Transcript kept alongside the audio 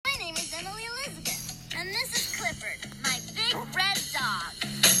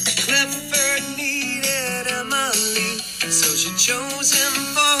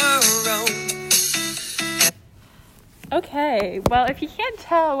Okay, well, if you can't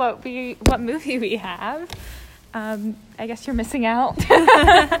tell what movie we have, I guess you're missing out.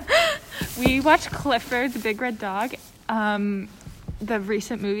 We watched Clifford, the Big Red Dog, the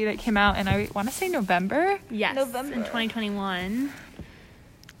recent movie that came out, and I want to say November? Yes, November. In 2021.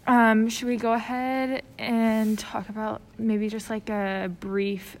 Should we go ahead and talk about maybe just like a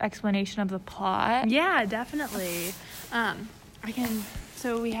brief explanation of the plot? Yeah, definitely.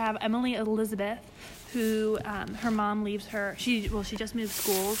 So we have Emily Elizabeth, who her mom leaves her. She just moved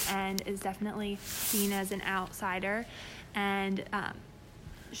schools and is definitely seen as an outsider, and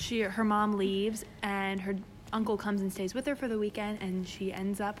her mom leaves, and her uncle comes and stays with her for the weekend, and she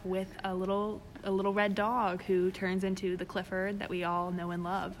ends up with a little red dog who turns into the Clifford that we all know and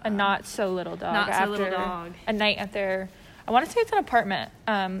love. A not so little dog. After a night at their, I want to say it's an apartment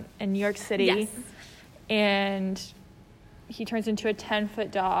in New York City. Yes. And he turns into a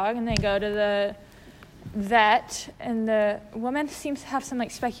 10-foot dog, and they go to the vet, and the woman seems to have some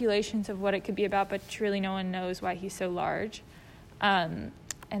like speculations of what it could be about, but truly no one knows why he's so large. And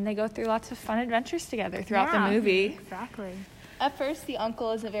they go through lots of fun adventures together throughout the movie. Exactly. At first, the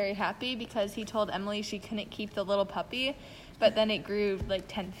uncle isn't very happy because he told Emily she couldn't keep the little puppy, but then it grew like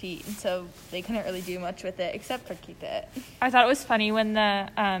 10 feet, and so they couldn't really do much with it except for keep it. I thought it was funny when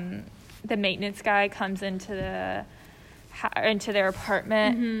the maintenance guy comes into their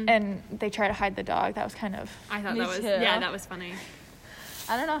apartment, and they try to hide the dog. That was kind of... I thought that was funny.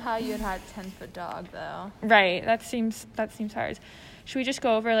 I don't know how you would hide a 10-foot dog, though. Right. That seems hard. Should we just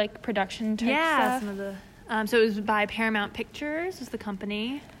go over like production type stuff? Some of the... so it was by Paramount Pictures, was the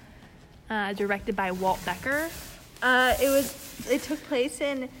company. Directed by Walt Becker. It took place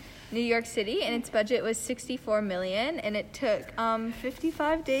in New York City, and its budget was $64 million, and it took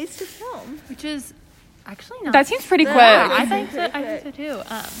 55 days to film. Which is actually not... That seems pretty quick. I think so too.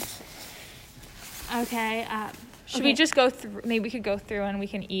 Okay. Should we just go through... Maybe we could go through and we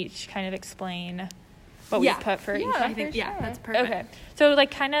can each kind of explain what we put for each one. I think, that's perfect. Okay. So,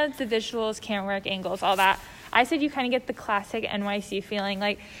 like, kind of the visuals, camera work, angles, all that. I said you kind of get the classic NYC feeling.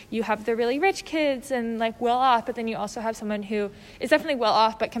 Like, you have the really rich kids and, like, well-off, but then you also have someone who is definitely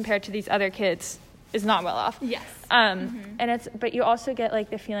well-off, but compared to these other kids, is not well-off. Yes. But you also get, like,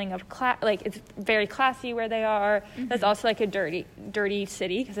 the feeling of, like, it's very classy where they are. There's also, like, a dirty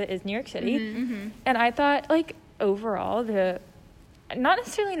city, because it is New York City. And I thought, like, overall, not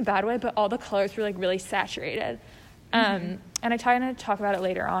necessarily in a bad way, but all the colors were, like, really saturated. And I kind of talk about it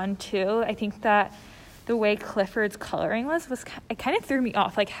later on, too. I think that the way Clifford's coloring was it kind of threw me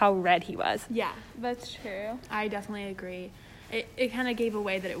off, like, how red he was. Yeah. That's true. I definitely agree. It kind of gave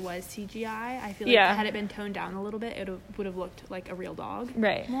away that it was CGI. I feel like had it been toned down a little bit, it would have looked like a real dog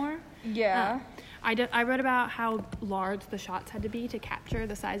more. Yeah. I read about how large the shots had to be to capture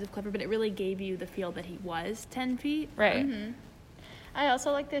the size of Clifford, but it really gave you the feel that he was 10 feet. Right. I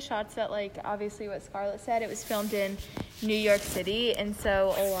also like the shots that, like, obviously what Scarlett said, it was filmed in New York City, and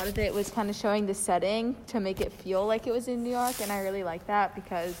so a lot of it was kind of showing the setting to make it feel like it was in New York, and I really like that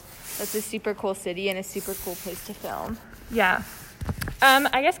because that's a super cool city and a super cool place to film. Yeah.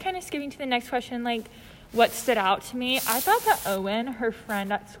 I guess kind of skipping to the next question, like, what stood out to me, I thought that Owen, her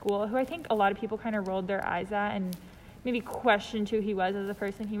friend at school, who I think a lot of people kind of rolled their eyes at and maybe questioned who he was as a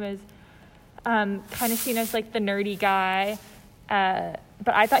person, he was kind of seen as, like, the nerdy guy.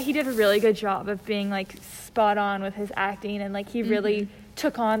 But I thought he did a really good job of being, like, spot on with his acting, and, like, he really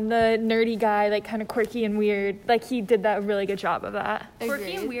took on the nerdy guy, like, kind of quirky and weird. Like, he did that really good job of that.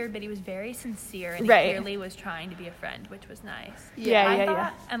 Quirky and weird, but he was very sincere, and he clearly was trying to be a friend, which was nice. I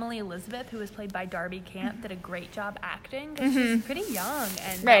thought Emily Elizabeth, who was played by Darby Camp, did a great job acting, because she's pretty young,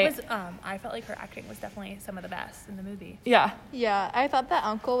 and that was, I felt like her acting was definitely some of the best in the movie. Yeah, I thought that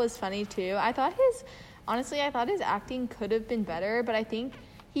uncle was funny, too. Honestly, I thought his acting could have been better, but I think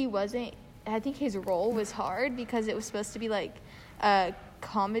his role was hard because it was supposed to be, like, a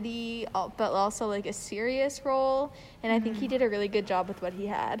comedy, but also, like, a serious role, and I think he did a really good job with what he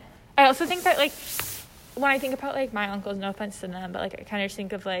had. I also think that, like, when I think about, like, my uncles, no offense to them, but, like, I kind of just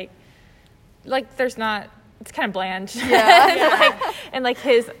think of, like, there's not, it's kind of bland. Yeah. and, like,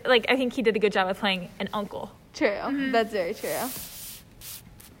 his, like, I think he did a good job of playing an uncle. True. That's very true.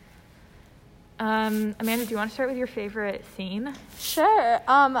 Amanda, do you want to start with your favorite scene? Sure.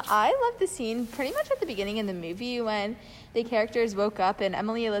 I love the scene pretty much at the beginning in the movie when the characters woke up and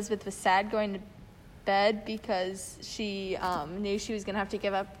Emily Elizabeth was sad going to bed because she knew she was going to have to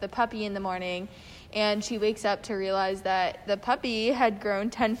give up the puppy in the morning, and she wakes up to realize that the puppy had grown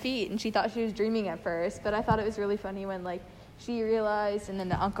 10 feet, and she thought she was dreaming at first, but I thought it was really funny when, like, she realized and then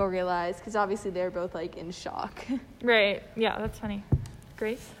the uncle realized, because obviously they were both, like, in shock. Right. Yeah, that's funny.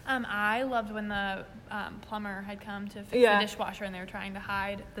 Grace? I loved when the plumber had come to fix the dishwasher and they were trying to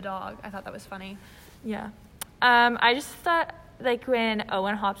hide the dog. I thought that was funny. Yeah. I just thought, like, when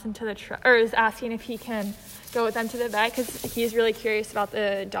Owen hops into the truck, or is asking if he can go with them to the vet, because he's really curious about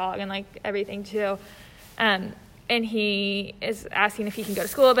the dog and, like, everything, too. And he is asking if he can go to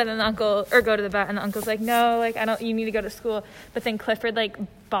school, but then go to the vet, and the uncle's like, no, like, you need to go to school. But then Clifford, like,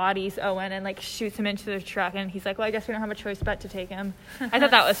 bodies Owen and, like, shoots him into the truck, and he's like, well, I guess we don't have a choice but to take him. I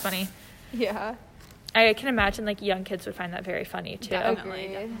thought that was funny. Yeah. I can imagine, like, young kids would find that very funny, too.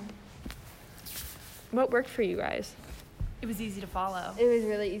 Definitely. What worked for you guys? It was easy to follow. It was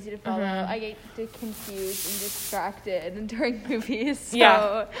really easy to follow. I get confused and distracted during movies. So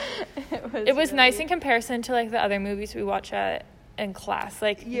yeah. It was nice in comparison to, like, the other movies we watch in class.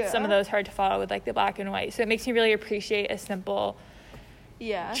 Like, some of those hard to follow with, like, the black and white. So it makes me really appreciate a simple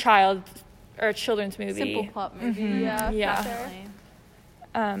child or children's movie. Simple plot movie. Mm-hmm. Yeah.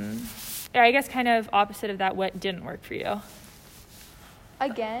 Definitely. I guess kind of opposite of that, what didn't work for you?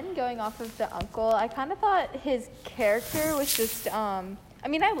 Again, going off of the uncle, I kind of thought his character was just, I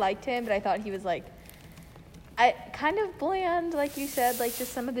mean, I liked him, but I thought he was, like, kind of bland, like you said. Like,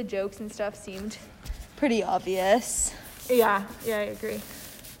 just some of the jokes and stuff seemed pretty obvious. Yeah, I agree.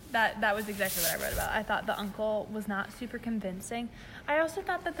 That was exactly what I wrote about. I thought the uncle was not super convincing. I also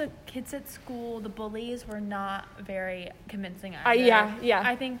thought that the kids at school, the bullies, were not very convincing either. Yeah.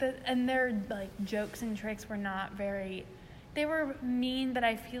 I think that, and their, like, jokes and tricks were not very... They were mean, but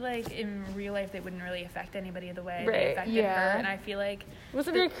I feel like in real life they wouldn't really affect anybody the way they affected her. And I feel like... It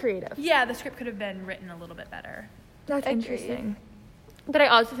wasn't very creative. Yeah, the script could have been written a little bit better. That's interesting. But I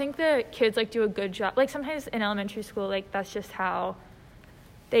also think the kids, like, do a good job. Like, sometimes in elementary school, like, that's just how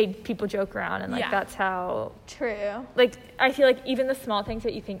people joke around. And, like, that's how... True. Like, I feel like even the small things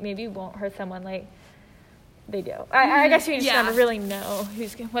that you think maybe won't hurt someone, like, they do. I guess you just never really know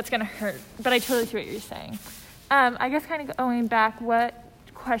what's going to hurt. But I totally see what you're saying. I guess kind of going back, what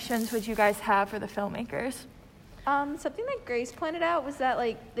questions would you guys have for the filmmakers? Something that Grace pointed out was that,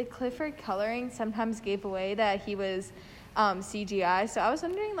 like, the Clifford coloring sometimes gave away that he was CGI. So I was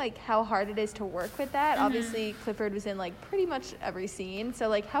wondering, like, how hard it is to work with that. Obviously, Clifford was in, like, pretty much every scene. So,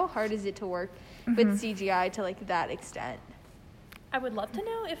 like, how hard is it to work with CGI to, like, that extent? I would love to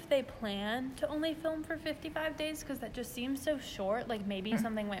know if they plan to only film for 55 days, because that just seems so short. Like, maybe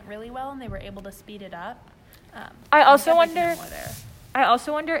something went really well and they were able to speed it up. I also wonder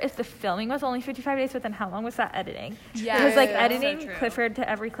if the filming was only 55 days, but then how long was that editing? Yeah, because, like, editing Clifford to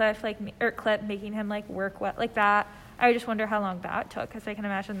every clip, making him, like, work like that. I just wonder how long that took, because I can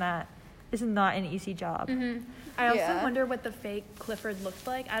imagine that is not an easy job. I also wonder what the fake Clifford looked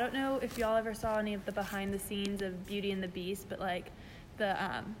like. I don't know if y'all ever saw any of the behind the scenes of Beauty and the Beast, but, like, the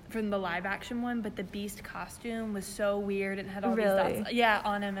from the live action one, but the Beast costume was so weird and had all these dots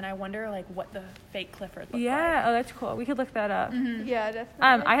on him, and I wonder, like, what the fake Clifford looked like. Oh, that's cool. We could look that up. Yeah,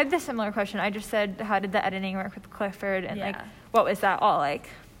 definitely. I had this similar question. I just said, how did the editing work with Clifford, and like, what was that all like?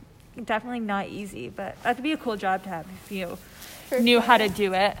 Definitely not easy, but that'd be a cool job to have if you knew how to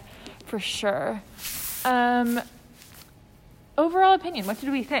do it, for sure. Overall opinion, what did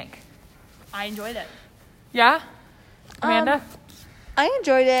we think? I enjoyed it. Yeah? Amanda? I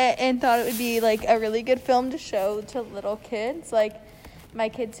enjoyed it and thought it would be, like, a really good film to show to little kids. Like, my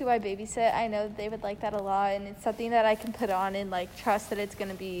kids who I babysit, I know they would like that a lot, and it's something that I can put on and, like, trust that it's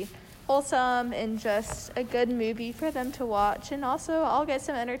going to be wholesome and just a good movie for them to watch. And also, I'll get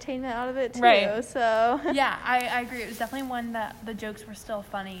some entertainment out of it, too. Right. So yeah, I agree. It was definitely one that the jokes were still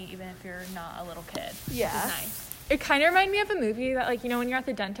funny, even if you're not a little kid. Yeah. Which is nice. It kind of reminded me of a movie that, like, you know, when you're at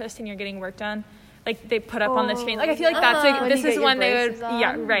the dentist and you're getting work done, like, they put up on the screen. Like, I feel like that's, like, this is one they would,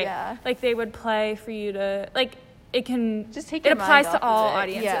 like, they would play for you to, like, it can, just take it applies to all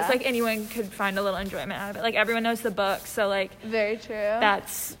audiences. Yeah. Like, anyone could find a little enjoyment out of it. Like, everyone knows the book, so, like, very true.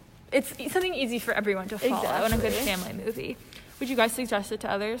 It's something easy for everyone to follow in a good family movie. Would you guys suggest it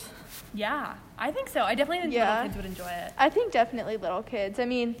to others? Yeah, I think so. I definitely think little kids would enjoy it. I think definitely little kids. I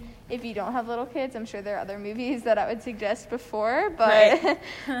mean, if you don't have little kids, I'm sure there are other movies that I would suggest before, but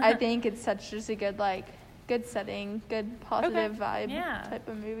I think it's just a good, like, good setting, good positive vibe type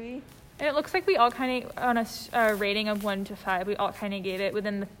of movie. And it looks like we all kind of, on a rating of 1 to 5, we all kind of gave it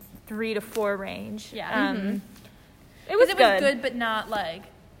within the 3 to 4 range. Yeah. It was good, but not, like,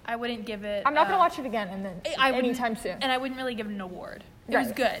 I wouldn't give it... I'm not going to watch it again anytime soon. And I wouldn't really give it an award. It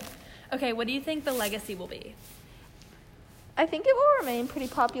was good. Okay, what do you think the legacy will be? I think it will remain pretty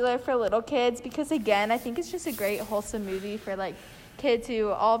popular for little kids because, again, I think it's just a great, wholesome movie for, like, kids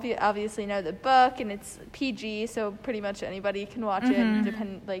who obviously know the book, and it's PG, so pretty much anybody can watch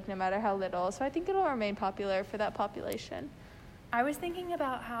it, no matter how little. So I think it'll remain popular for that population. I was thinking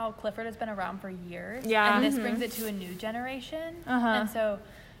about how Clifford has been around for years. Yeah. And this brings it to a new generation. And so,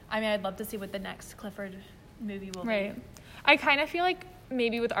 I mean, I'd love to see what the next Clifford movie will be. I kind of feel like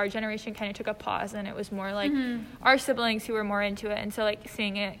maybe with our generation kind of took a pause, and it was more like our siblings who were more into it, and so like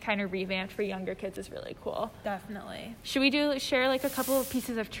seeing it kind of revamped for younger kids is really cool. Definitely. Should we share like a couple of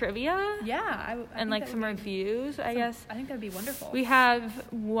pieces of trivia? Yeah. And like some reviews, I guess. I think that'd be wonderful. We have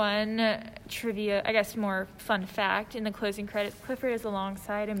one trivia, I guess more fun fact. In the closing credits, Clifford is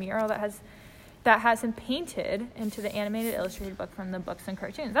alongside a mural that has him painted into the animated illustrated book from the books and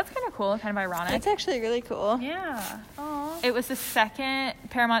cartoons. That's kind of cool, kind of ironic. That's actually really cool. Yeah. Aww. It was the second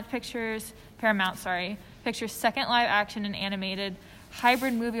Paramount Pictures' second live action and animated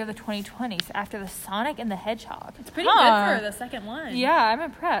hybrid movie of the 2020s after the Sonic and the Hedgehog. It's pretty good for the second one. Yeah, I'm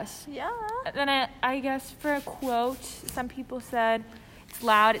impressed. Yeah. Then I guess for a quote, some people said, it's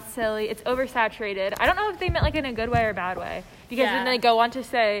loud, it's silly, it's oversaturated. I don't know if they meant like in a good way or a bad way. Because then they go on to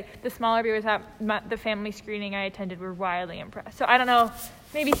say, the smaller viewers at the family screening I attended were wildly impressed. So I don't know,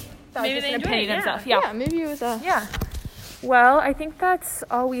 maybe that was just an opinion themselves. Yeah, maybe it was a... Yeah. Well, I think that's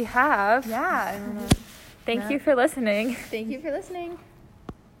all we have. Yeah. Thank you for listening. Thank you for listening.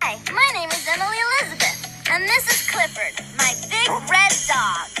 Hi, my name is Emily Elizabeth, and this is Clifford, my big red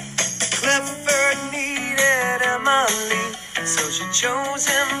dog. Clifford needed Emily, so she chose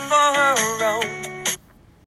him for her own.